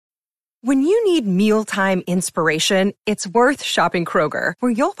When you need mealtime inspiration, it's worth shopping Kroger,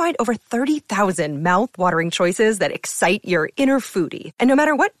 where you'll find over 30,000 mouth-watering choices that excite your inner foodie. And no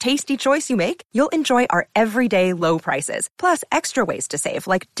matter what tasty choice you make, you'll enjoy our everyday low prices, plus extra ways to save,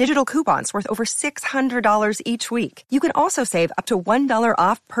 like digital coupons worth over $600 each week. You can also save up to $1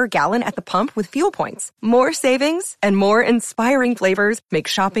 off per gallon at the pump with fuel points. More savings and more inspiring flavors make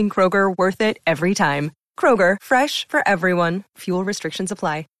shopping Kroger worth it every time. Kroger, fresh for everyone. Fuel restrictions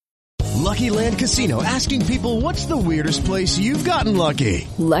apply. Lucky Land Casino, asking people, what's the weirdest place you've gotten lucky?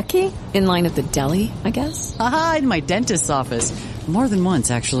 Lucky? In line at the deli, I guess? Aha, in my dentist's office. More than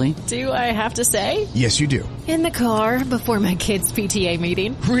once, actually. Do I have to say? Yes, you do. In the car before my kids' PTA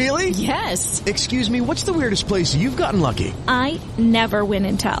meeting. Really? Yes. Excuse me, what's the weirdest place you've gotten lucky? I never win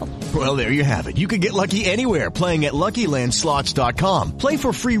and tell. Well, there you have it. You can get lucky anywhere, playing at LuckyLandSlots.com. Play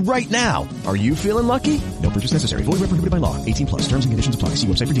for free right now. Are you feeling lucky? No purchase necessary. Void where prohibited by law. 18+. Terms and conditions apply. See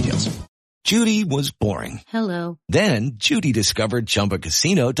website for details. Judy was boring. Hello. Then Judy discovered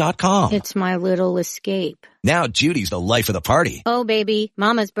ChumbaCasino.com. It's my little escape. Now Judy's the life of the party. Oh, baby,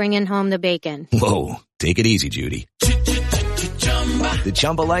 mama's bringing home the bacon. Whoa, take it easy, Judy. The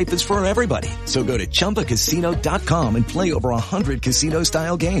Chumba life is for everybody. So go to ChumbaCasino.com and play over 100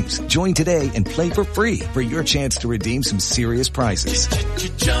 casino-style games. Join today and play for free for your chance to redeem some serious prizes.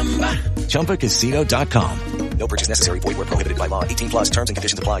 ChumbaCasino.com. No purchase necessary. Void where prohibited by law. 18+. Terms and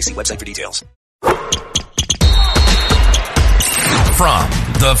conditions apply. See website for details. From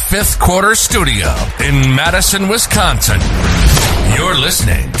the Fifth Quarter Studio in Madison, Wisconsin, you're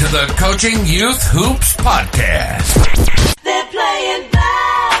listening to the Coaching Youth Hoops Podcast. They're playing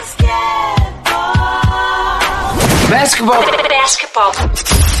basketball. Basketball.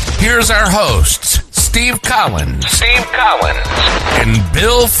 Here's our hosts, Steve Collins. And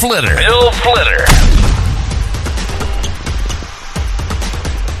Bill Flitter.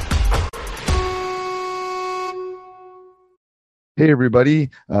 Hey, everybody.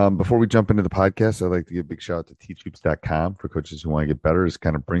 Before we jump into the podcast, I'd like to give a big shout out to teachhoops.com for coaches who want to get better. It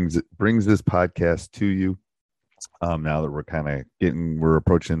kind of brings this podcast to you. Now that we're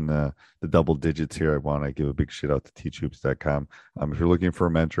approaching the double digits here, I want to give a big shout out to teachhoops.com. If you're looking for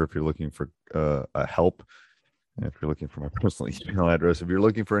a mentor, if you're looking for help, if you're looking for my personal email address, if you're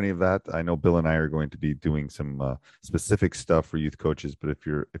looking for any of that, I know Bill and I are going to be doing some specific stuff for youth coaches. But if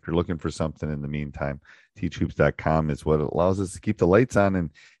you're looking for something in the meantime, teachhoops.com is what allows us to keep the lights on and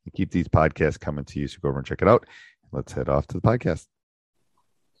keep these podcasts coming to you. So go over and check it out. Let's head off to the podcast.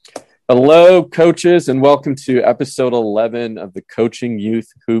 Hello, coaches, and welcome to episode 11 of the Coaching Youth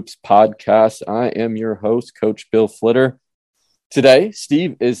Hoops podcast. I am your host, Coach Bill Flitter. Today,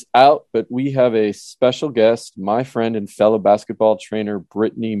 Steve is out, but we have a special guest, my friend and fellow basketball trainer,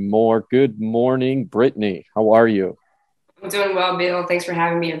 Britnea Moore. Good morning, Britnea. How are you? I'm doing well, Bill. Thanks for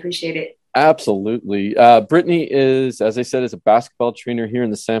having me. I appreciate it. Absolutely. Britnea is, as I said, is a basketball trainer here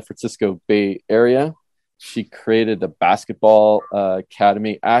in the San Francisco Bay Area. She created the Basketball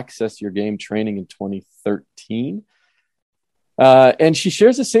Academy Access Your Game training in 2013. And she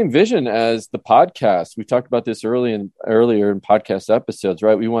shares the same vision as the podcast. We talked about this earlier in podcast episodes,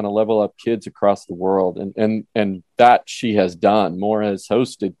 right? We want to level up kids across the world. And that she has done. Moore has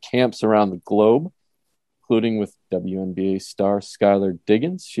hosted camps around the globe, including with WNBA star Skylar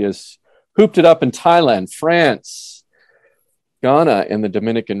Diggins. She has hooped it up in Thailand, France, Ghana, and the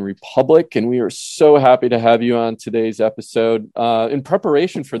Dominican Republic. And we are so happy to have you on today's episode. In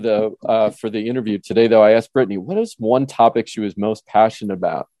preparation for the interview today, though, I asked Britnea, what is one topic she was most passionate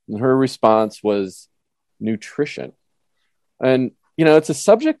about? And her response was nutrition. And, it's a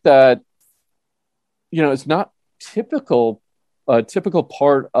subject that, is not a typical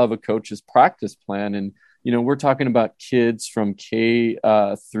part of a coach's practice plan. And, we're talking about kids from K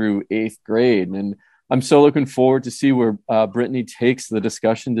through 8th grade. And I'm so looking forward to see where Britnea takes the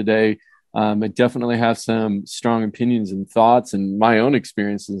discussion today. I definitely have some strong opinions and thoughts and my own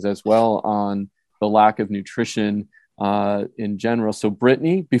experiences as well on the lack of nutrition in general. So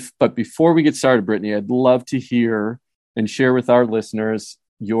Britnea, but before we get started, Britnea, I'd love to hear and share with our listeners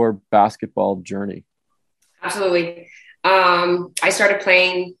your basketball journey. Absolutely. I started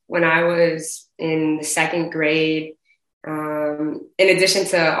playing when I was in the 2nd grade. In addition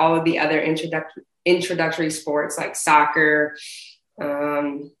to all of the other introductory sports like soccer.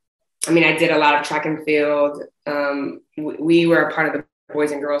 I did a lot of track and field. We were a part of the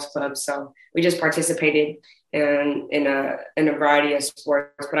Boys and Girls Club, so we just participated in a variety of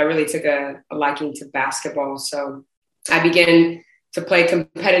sports. But I really took a liking to basketball, so I began to play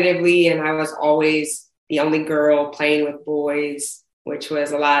competitively, and I was always the only girl playing with boys, which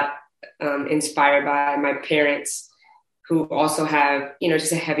was a lot inspired by my parents. who also have,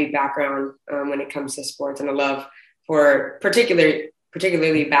 just a heavy background when it comes to sports and a love for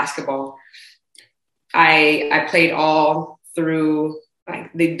particularly basketball. I played all through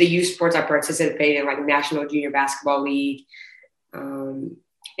like the youth sports. I participated in like National Junior Basketball League. And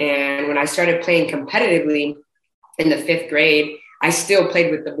when I started playing competitively in the 5th grade, I still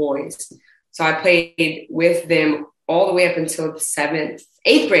played with the boys. So I played with them all the way up until the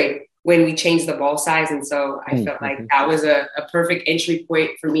 8th grade when we changed the ball size. And so I felt like that was a perfect entry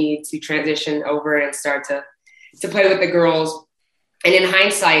point for me to transition over and start to play with the girls. And in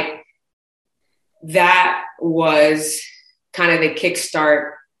hindsight, that was kind of the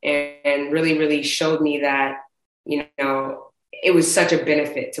kickstart and really, really showed me that, it was such a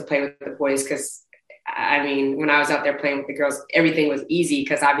benefit to play with the boys. Cause I mean, when I was out there playing with the girls, everything was easy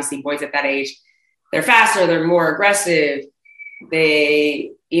because obviously boys at that age, they're faster, they're more aggressive.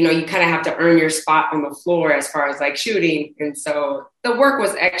 They, you kind of have to earn your spot on the floor as far as like shooting. And so the work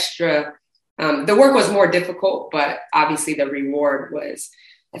was extra. The work was more difficult, but obviously the reward was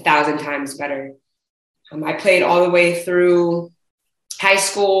 1,000 times better. I played all the way through high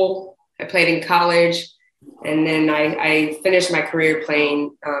school. I played in college. And then I finished my career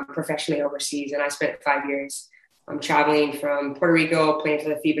playing professionally overseas. And I spent 5 years traveling from Puerto Rico, playing for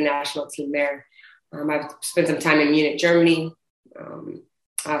the FIBA national team there. I've spent some time in Munich, Germany.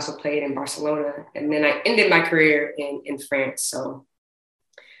 I also played in Barcelona. And then I ended my career in France. So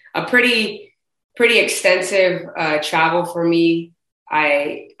a pretty extensive travel for me.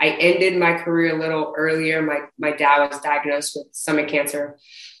 I ended my career a little earlier. My dad was diagnosed with stomach cancer.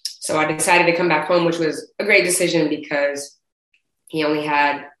 So I decided to come back home, which was a great decision because he only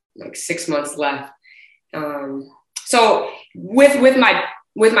had like 6 months left. So with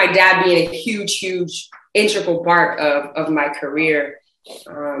my dad being a huge integral part of my career,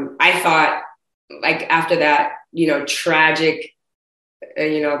 I thought like after that, tragic,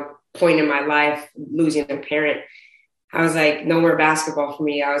 point in my life, losing a parent, I was like, no more basketball for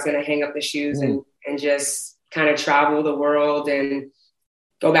me. I was going to hang up the shoes and just kind of travel the world and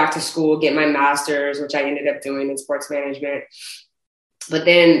go back to school, get my master's, which I ended up doing in sports management. But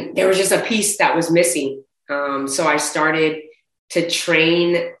then there was just a piece that was missing. So I started to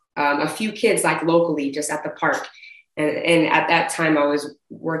train a few kids like locally, just at the park. And at that time I was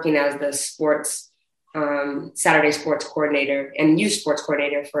working as the Saturday sports coordinator and youth sports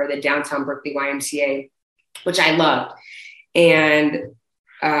coordinator for the downtown Berkeley YMCA, which I loved. And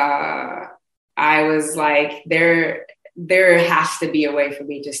I was like, there has to be a way for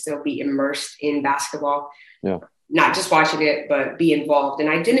me to still be immersed in basketball, not just watching it, but be involved. And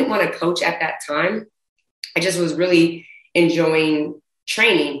I didn't want to coach at that time. I just was really enjoying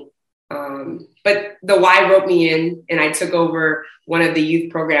training. But the Y wrote me in and I took over one of the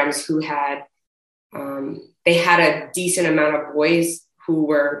youth programs who had, they had a decent amount of boys who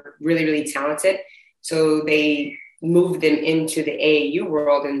were really, really talented. So they moved them into the AAU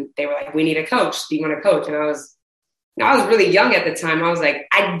world and they were like, we need a coach. Do you want to coach? And I was really young at the time. I was like,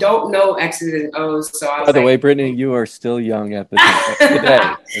 I don't know X's and O's. So I was By the way, Brittany, you are still young at the time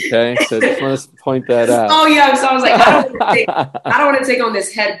today. Okay. So just want to point that out. Oh yeah. So I was like, I don't want to take on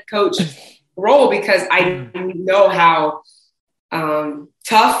this head coach role because I know how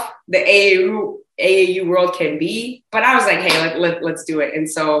tough the AAU world can be. But I was like, hey, let's do it. And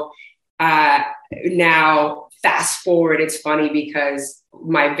so now fast forward, it's funny because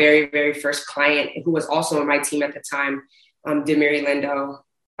my very, very first client, who was also on my team at the time, Demiri Lindo,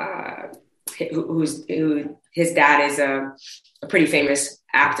 who his dad is a pretty famous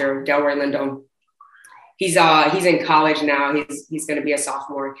actor, Delroy Lindo. He's in college now. He's going to be a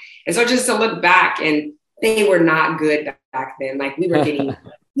sophomore. And so just to look back, and they were not good back then. Like we were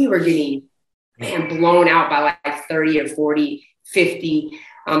getting blown out by like 30 or 40, 50.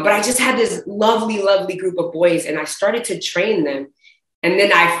 But I just had this lovely, lovely group of boys and I started to train them. And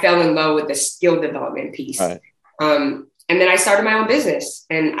then I fell in love with the skill development piece. Right. And then I started my own business.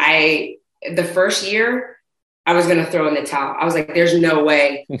 And the first year, I was going to throw in the towel. I was like, there's no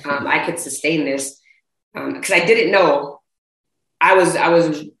way I could sustain this. Because I didn't know. I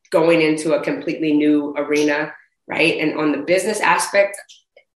was going into a completely new arena, right? And on the business aspect,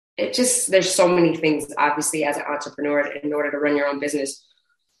 there's so many things, obviously, as an entrepreneur in order to run your own business.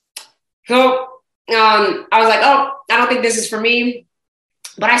 So I was like, oh, I don't think this is for me.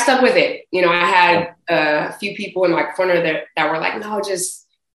 But I stuck with it. I had a few people in my corner that were like, no, just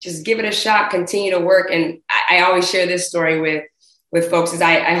give it a shot, continue to work. And I always share this story with folks as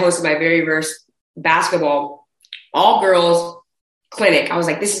I hosted my very first basketball all girls clinic. I was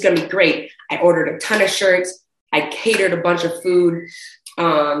like, this is going to be great. I ordered a ton of shirts. I catered a bunch of food.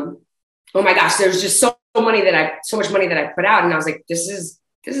 Oh my gosh, there's just so so much money that I put out. And I was like, this is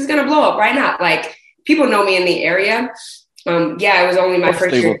going to blow up right now. Like, people know me in the area. It was only my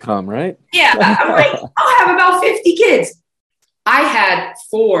first year. They will come, right? Yeah. I'm like, I'll have about 50 kids. I had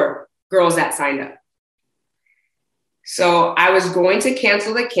 4 girls that signed up. So I was going to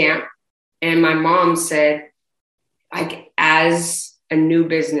cancel the camp. And my mom said, like, as a new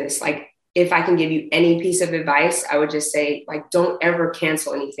business, like, if I can give you any piece of advice, I would just say, like, don't ever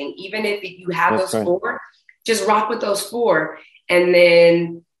cancel anything. Even if you have those 4, just rock with those 4. And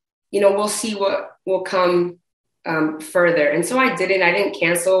then, we'll see what will come further. And so I didn't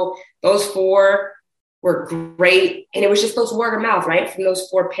cancel. Those 4 were great. And it was just those word of mouth, right? From those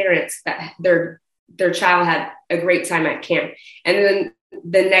 4 parents that their child had a great time at camp. And then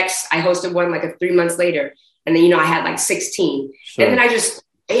the next, I hosted one like 3 months later. And then, I had like 16. Sure. And then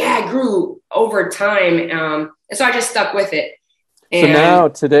I grew over time. And so I just stuck with it. And so now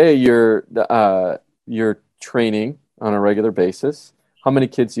today you're training on a regular basis. How many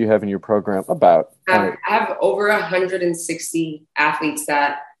kids do you have in your program? About? I have over 160 athletes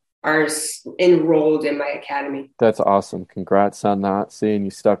that are enrolled in my academy. That's awesome. Congrats on that. Seeing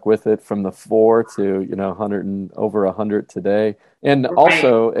you stuck with it from the 4 to, 100 and over 100 today. And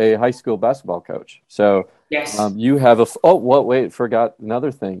also a high school basketball coach. So yes, you have forgot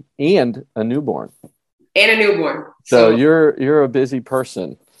another thing, and a newborn. So you're a busy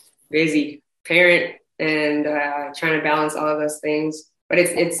person. Busy parent and trying to balance all of those things. But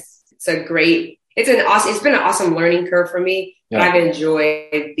it's been an awesome learning curve for me. Yeah. But I've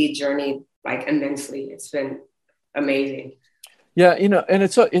enjoyed the journey like immensely. It's been amazing. Yeah, and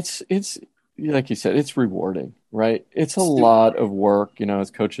it's like you said, it's rewarding, right? It's a lot of work,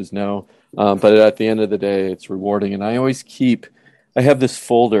 as coaches know. But at the end of the day, it's rewarding. And I have this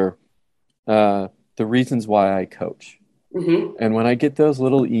folder, the reasons why I coach. Mm-hmm. And when I get those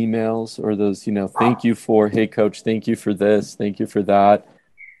little emails or those, thank you for, hey coach, thank you for this, thank you for that,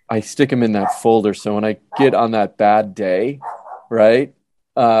 I stick them in that folder. So when I get on that bad day, right,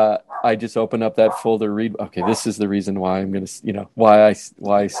 I just open up that folder, read, okay, this is the reason why I'm going to, why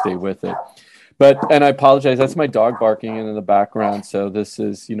I stay with it. And I apologize, that's my dog barking in the background. So this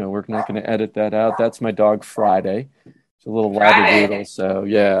is, we're not going to edit that out. That's my dog Friday. It's a little labradoodle. So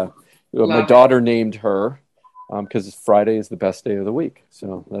yeah, my daughter named her. Because Friday is the best day of the week.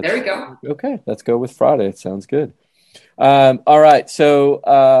 So there we go. Okay, let's go with Friday. It sounds good. All right, so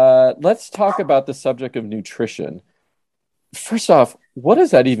let's talk about the subject of nutrition. First off, what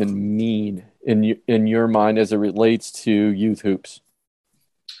does that even mean in your mind as it relates to youth hoops?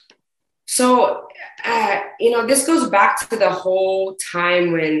 So, this goes back to the whole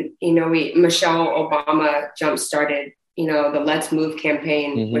time when, Michelle Obama jump-started, the Let's Move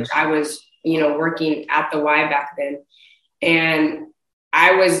campaign, mm-hmm. which I was working at the Y back then. And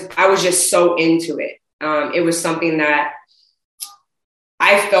I was just so into it. It was something that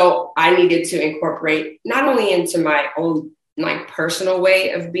I felt I needed to incorporate not only into my own like personal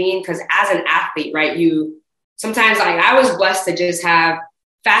way of being, because as an athlete, right, sometimes I was blessed to just have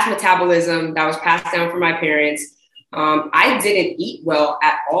fast metabolism that was passed down from my parents. I didn't eat well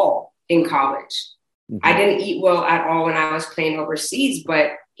at all in college. Mm-hmm. I didn't eat well at all when I was playing overseas,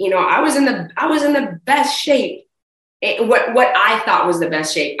 but I was in the best shape. What I thought was the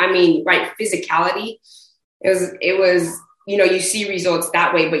best shape. I mean, right, physicality. It was, you see results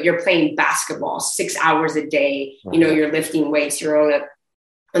that way, but you're playing basketball 6 hours a day. Right. You're lifting weights. You're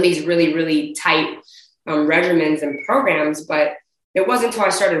on these really, really tight regimens and programs. But it wasn't until I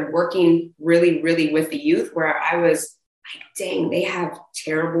started working really, really with the youth where I was like, dang, they have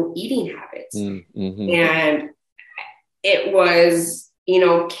terrible eating habits. Mm-hmm. And it was,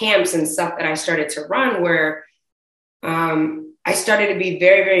 camps and stuff that I started to run where I started to be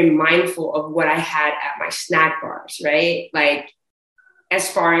very, very mindful of what I had at my snack bars, right? Like, as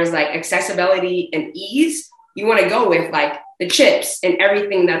far as like accessibility and ease, you want to go with like the chips and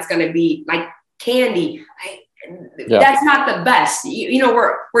everything that's going to be like candy. That's not the best.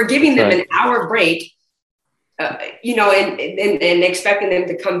 We're giving them an hour break, and expecting them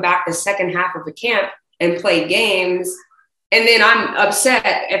to come back the second half of the camp and play games. And then I'm upset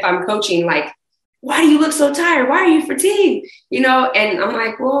if I'm coaching, like, why do you look so tired? Why are you fatigued? And I'm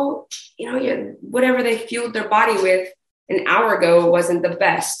like, well, whatever they fueled their body with an hour ago wasn't the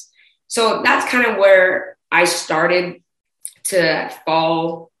best. So that's kind of where I started to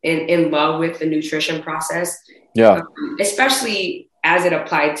fall in love with the nutrition process. Yeah. Especially as it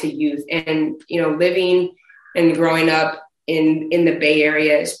applied to youth and, living and growing up in the Bay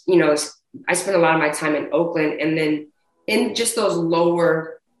Area, I spent a lot of my time in Oakland, and then in just those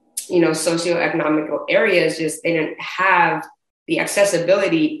lower, socioeconomic areas, just they didn't have the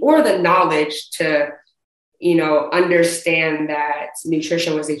accessibility or the knowledge to understand that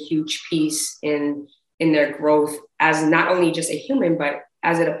nutrition was a huge piece in their growth as not only just a human, but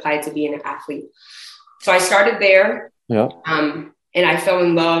as it applied to being an athlete. So I started there. Yeah. And I fell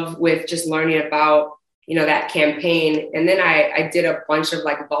in love with just learning about, that campaign. And then I did a bunch of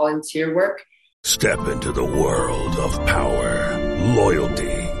like volunteer work. Step into the world of power, loyalty,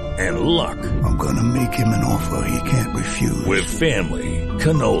 and luck. I'm going to make him an offer he can't refuse. With family,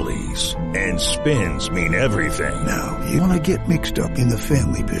 cannolis, and spins mean everything. Now, you want to get mixed up in the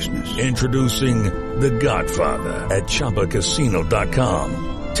family business. Introducing The Godfather at ChumbaCasino.com.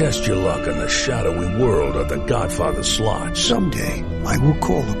 Test your luck in the shadowy world of The Godfather slot. Someday, I will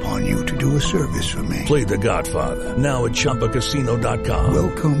call upon you to do a service for me. Play The Godfather now at ChumbaCasino.com.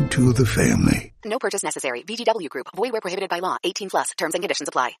 Welcome to the family. No purchase necessary. VGW Group. Void where prohibited by law. 18+. Terms and conditions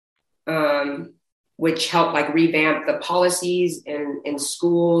apply. Which helped like revamp the policies in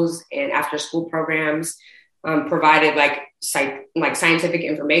schools and after school programs, provided like scientific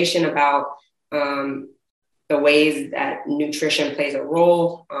information about the ways that nutrition plays a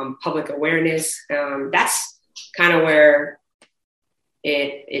role, public awareness. That's kind of where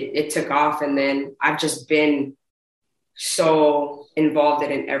it took off. And then I've just been so involved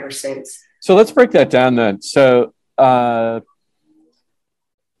in it ever since. So let's break that down then. So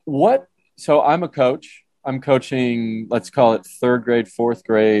so I'm a coach. I'm coaching, let's call it 3rd grade, 4th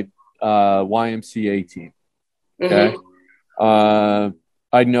grade YMCA team. Okay. Mm-hmm.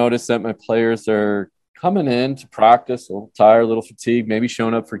 I noticed that my players are coming in to practice a little tired, a little fatigued, maybe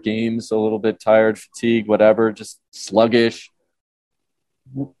showing up for games a little bit tired, fatigued, whatever, just sluggish.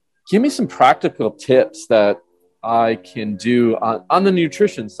 Give me some practical tips that I can do on the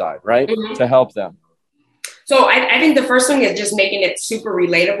nutrition side, right? Mm-hmm. To help them. So I think the first thing is just making it super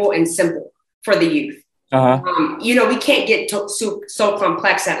relatable and simple for the youth. We can't get so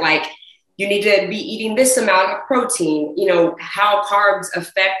complex that like, you need to be eating this amount of protein, how carbs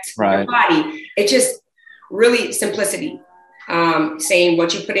affect your body. It's just really simplicity. Saying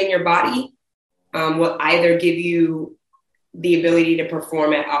what you put in your body will either give you the ability to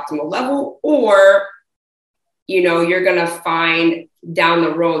perform at optimal level, or, you're going to find down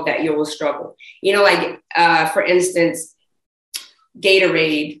the road that you will struggle. For instance,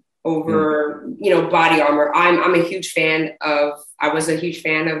 Gatorade over, Body Armor. I was a huge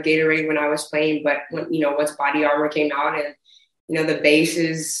fan of Gatorade when I was playing, but once Body Armor came out and,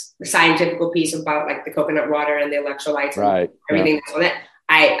 the scientific piece about like the coconut water and the electrolytes and everything. Yeah. So that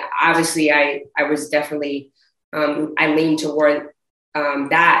I was definitely, I leaned toward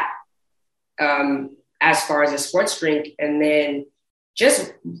that as far as a sports drink. And then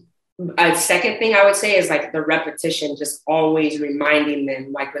just a second thing I would say is like the repetition, just always reminding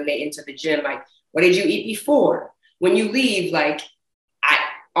them, like when they enter the gym, like, what did you eat before? When you leave, like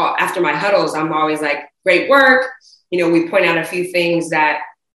after my huddles, I'm always like, great work. We point out a few things that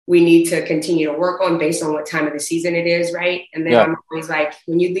we need to continue to work on based on what time of the season it is. Right. And then I'm always like,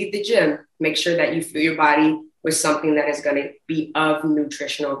 when you leave the gym, make sure that you fill your body with something that is going to be of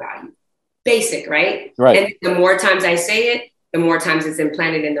nutritional value. Basic, right? And the more times I say it, the more times it's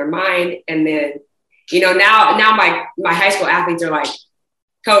implanted in their mind. And then, now my high school athletes are like,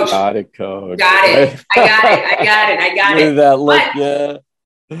 Coach. Got it, Coach. Got it. I got it. That look,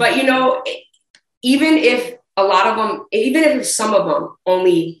 but even if some of them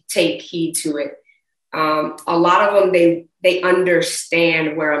only take heed to it, a lot of them, they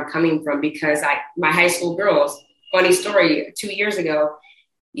understand where I'm coming from, because my high school girls, funny story, 2 years ago,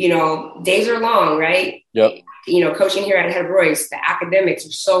 days are long, right? Yep. Coaching here at Head Royce, the academics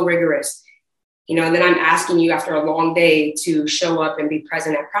are so rigorous, and then I'm asking you after a long day to show up and be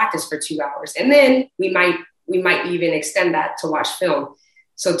present at practice for 2 hours. And then we might even extend that to watch film.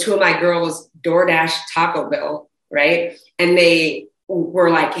 So 2 of my girls DoorDash Taco Bell, right? And they were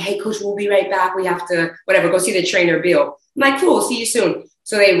like, hey, Coach, we'll be right back. We have to, go see the trainer, Bill. I'm like, cool, see you soon.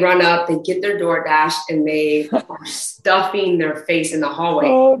 So they run up, they get their DoorDash, and they are stuffing their face in the hallway.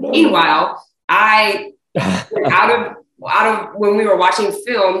 Oh, no. Meanwhile, I went out of when we were watching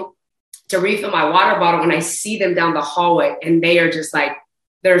film to refill my water bottle, and I see them down the hallway, and they are just like,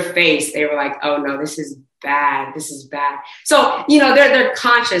 their face, they were like, oh no, this is bad. This is bad. So, they're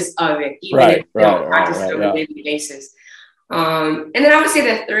conscious of it, even if they don't practice it on a daily basis. And then I would say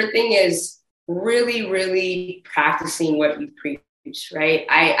the third thing is really, really practicing what you preach, right?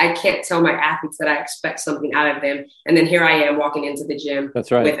 I can't tell my athletes that I expect something out of them, and then here I am walking into the gym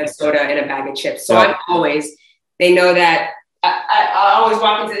with a soda and a bag of chips. So they know that I always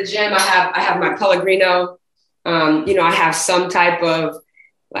walk into the gym. I have my Pellegrino. I have some type of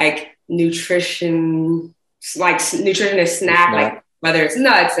like nutritionist snack, like whether it's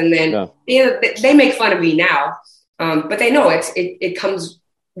nuts. And then they make fun of me now, but they know it comes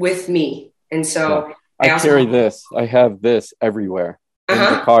with me. And so I carry this. I have this everywhere. In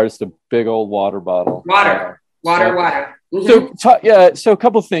the car is the big old water bottle. Water. Mm-hmm. So a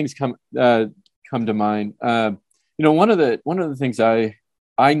couple of things come to mind. One of the things I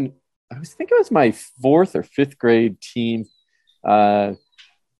think it was my 4th or 5th grade team.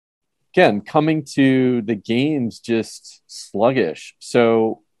 Again, coming to the games just sluggish.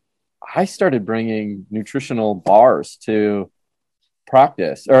 So I started bringing nutritional bars to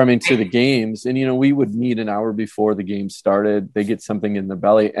practice, to the games. And, we would meet an hour before the game started. They get something in the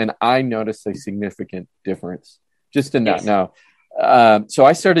belly. And I noticed a significant difference just in that now. So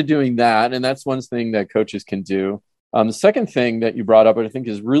I started doing that. And that's one thing that coaches can do. The second thing that you brought up, I think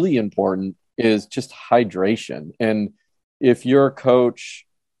is really important, is just hydration. And if you're a coach,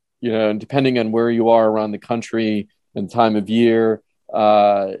 depending on where you are around the country and time of year,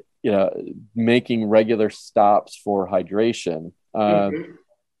 making regular stops for hydration.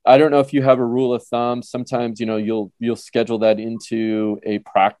 I don't know if you have a rule of thumb. Sometimes, you'll schedule that into a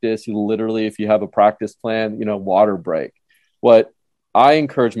practice. You literally, if you have a practice plan, water break. What I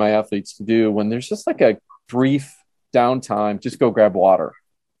encourage my athletes to do when there's just like a brief downtime, just go grab water.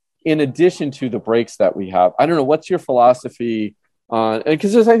 In addition to the breaks that we have, I don't know, what's your philosophy on,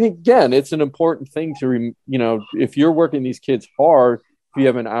 because I think, again, it's an important thing to, if you're working these kids hard, if you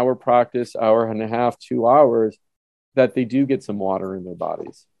have an hour practice, hour and a half, 2 hours, that they do get some water in their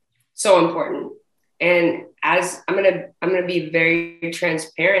bodies. So important. And as I'm gonna be very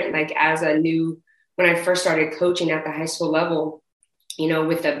transparent, like when I first started coaching at the high school level,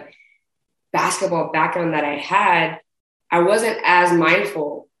 with the basketball background that I had, I wasn't as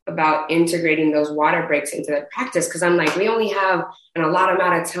mindful about integrating those water breaks into the practice, because I'm like, we only have an allotted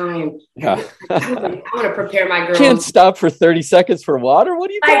amount of time. Yeah. I want to prepare my girls. Can't stop for 30 seconds for water. What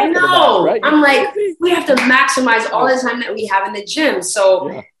are you talking about? Right? I'm like, we have to maximize all the time that we have in the gym.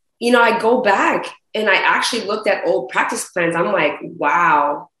 So, I go back and I actually looked at old practice plans. I'm like,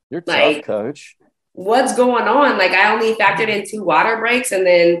 wow, you're tough, coach. What's going on? Like, I only factored in 2 water breaks, and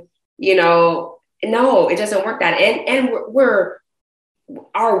then, no, it doesn't work that. And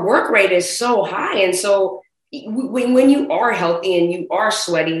our work rate is so high. And so when you are healthy and you are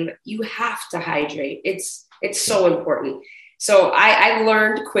sweating, you have to hydrate. It's so important. So I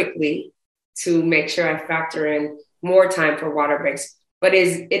learned quickly to make sure I factor in more time for water breaks, but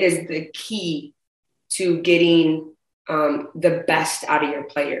it is the key to getting the best out of your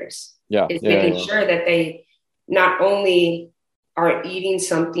players. Making sure that they not only are eating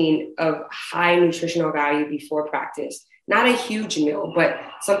something of high nutritional value before practice, not a huge meal, but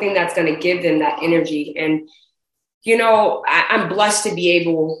something that's going to give them that energy. And, I'm blessed to be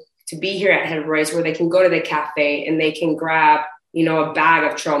able to be here at Head Royce, where they can go to the cafe and they can grab, a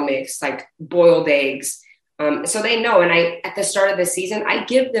bag of trail mix, like boiled eggs. So they know. And at the start of the season, I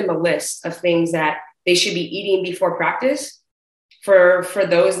give them a list of things that they should be eating before practice for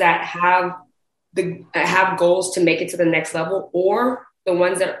those that have goals to make it to the next level, or the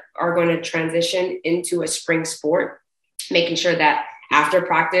ones that are going to transition into a spring sport, making sure that after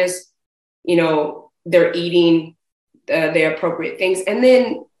practice, they're eating the appropriate things. And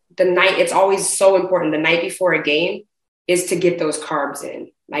then it's always so important. The night before a game is to get those carbs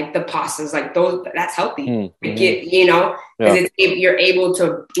in, like the pastas, like those, that's healthy. Because you're able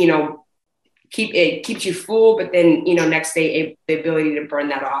to, it keeps you full, but then, next day, the ability to burn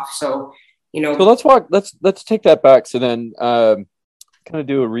that off. So, So let's take that back. So then kind of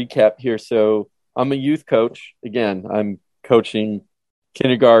do a recap here. So I'm a youth coach. Again, I'm coaching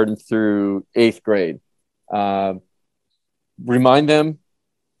kindergarten through 8th grade. Remind them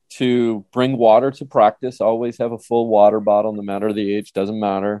to bring water to practice. Always have a full water bottle, no matter the age, doesn't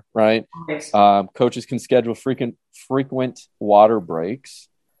matter, right? Yes. Coaches can schedule frequent water breaks.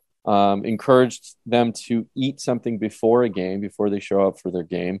 Encourage them to eat something before a game, before they show up for their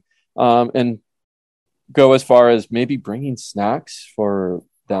game. And go as far as maybe bringing snacks for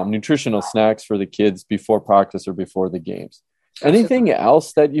them, nutritional snacks for the kids before practice or before the games. Anything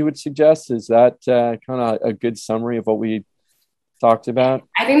else that you would suggest? Is that kind of a good summary of what we talked about?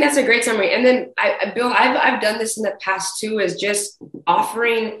 I think that's a great summary. And then Bill, I've done this in the past too, is just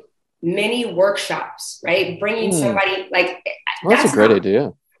offering mini workshops, right? Bringing somebody like, that's a great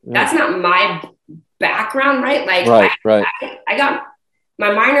idea. Yeah. That's not my background, right? Like, right. I got,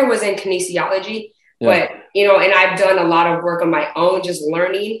 my minor was in kinesiology, but, and I've done a lot of work on my own, just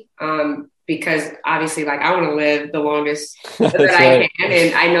learning, because obviously, like, I want to live the longest that I can.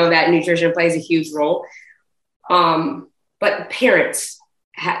 And I know that nutrition plays a huge role. But parents,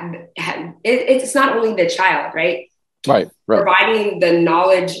 it's not only the child, right? Right. Providing the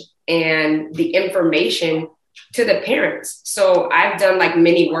knowledge and the information to the parents. So I've done like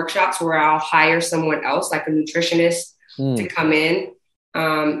mini workshops where I'll hire someone else, like a nutritionist, to come in,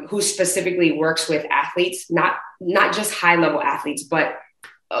 who specifically works with athletes, not just high level athletes, but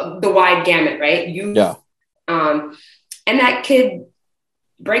the wide gamut, right? And that could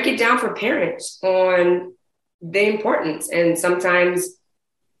break it down for parents on the importance. And sometimes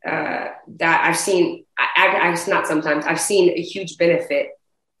that I've seen a huge benefit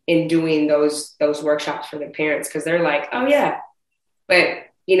in doing those workshops for the parents, because they're like, oh yeah, but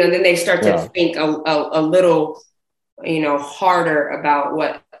then they start to think a little harder about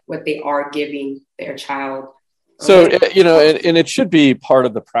what they are giving their child. So and it should be part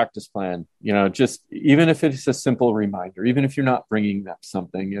of the practice plan, just even if it's a simple reminder, even if you're not bringing up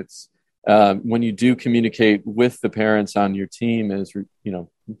something, it's when you do communicate with the parents on your team, is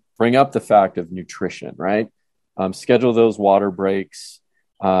bring up the fact of nutrition, right? Schedule those water breaks.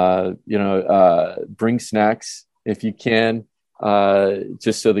 Bring snacks if you can,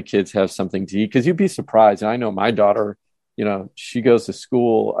 just so the kids have something to eat. Because you'd be surprised. And I know my daughter, she goes to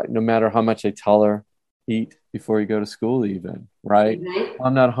school, no matter how much I tell her, eat before you go to school even, right? Mm-hmm.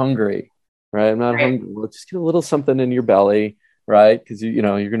 I'm not hungry, right? I'm not hungry. Well, just get a little something in your belly, right? Because you're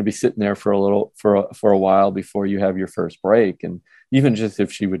going to be sitting there for a while before you have your first break. And even just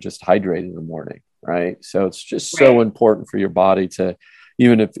if she would just hydrate in the morning, right? So it's just so important for your body to,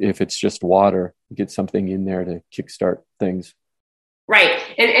 even if it's just water, get something in there to kickstart things. Right.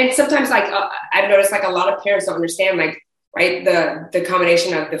 And sometimes I've noticed a lot of parents don't understand, the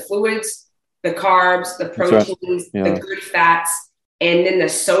combination of the fluids, the carbs, the proteins, the good fats, and then the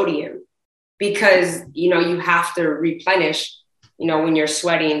sodium, because, you have to replenish, when you're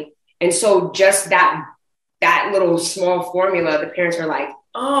sweating. And so just that little small formula, the parents are like,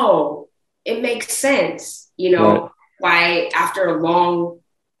 oh, it makes sense, why after a long,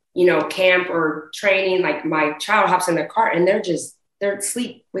 camp or training, like my child hops in the car and they're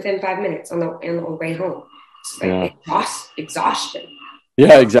asleep within 5 minutes on the way home. It's exhaustion.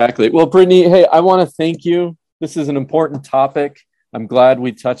 Yeah, exactly. Well, Britnea, hey, I want to thank you. This is an important topic. I'm glad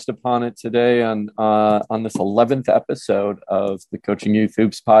we touched upon it today on this 11th episode of the Coaching Youth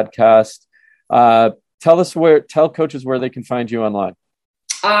Hoops podcast. Tell coaches where they can find you online.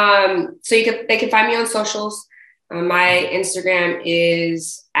 So they can find me on socials. My Instagram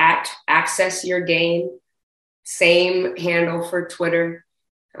is @accessyourgame. Same handle for Twitter.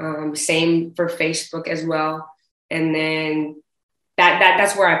 Same for Facebook as well. And then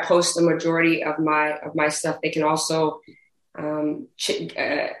that's where I post the majority of my stuff. They can also, I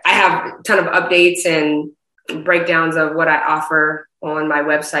have a ton of updates and breakdowns of what I offer on my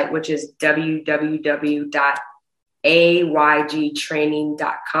website, which is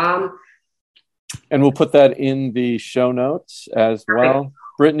www.aygtraining.com. And we'll put that in the show notes as well.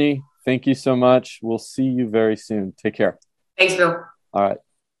 Britnea, thank you so much. We'll see you very soon. Take care. Thanks, Bill. All right.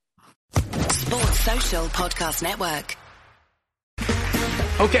 Sports Social Podcast Network.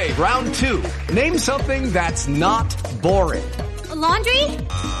 Okay, round 2. Name something that's not boring. A laundry?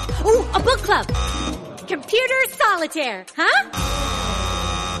 Ooh, a book club. Computer solitaire, huh?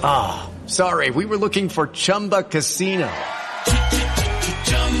 Ah, sorry, we were looking for Chumba Casino.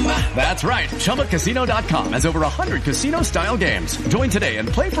 That's right, ChumbaCasino.com has over 100 casino-style games. Join today and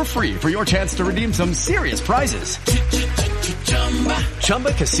play for free for your chance to redeem some serious prizes.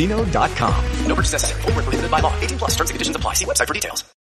 ChumbaCasino.com. No purchase necessary. Void where prohibited by law. 18+ terms and conditions apply. See website for details.